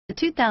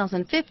The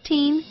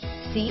 2015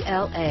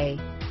 CLA.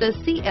 The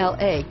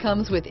CLA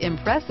comes with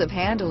impressive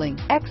handling,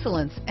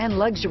 excellence, and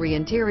luxury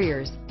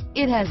interiors.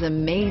 It has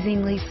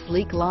amazingly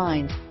sleek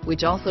lines,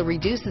 which also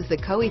reduces the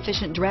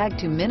coefficient drag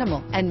to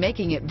minimal and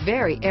making it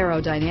very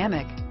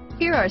aerodynamic.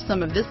 Here are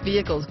some of this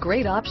vehicle's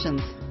great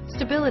options: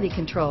 stability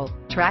control,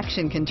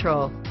 traction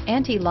control,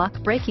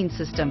 anti-lock braking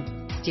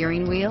system,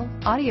 steering wheel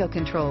audio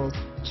controls,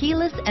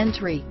 keyless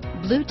entry,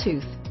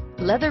 Bluetooth,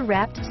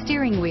 leather-wrapped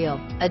steering wheel,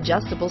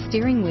 adjustable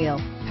steering wheel,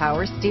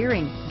 power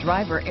steering,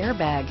 driver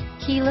airbag,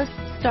 keyless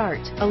start,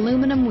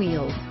 aluminum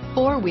wheels,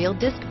 four-wheel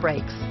disc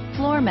brakes,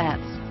 floor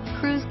mats,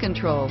 cruise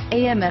control,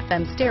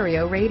 AM/FM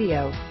stereo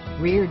radio,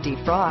 rear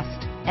defrost,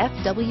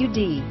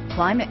 FWD,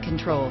 climate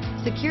control,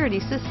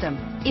 security system.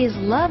 Is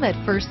love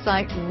at first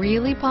sight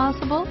really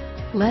possible?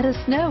 Let us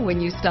know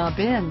when you stop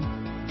in.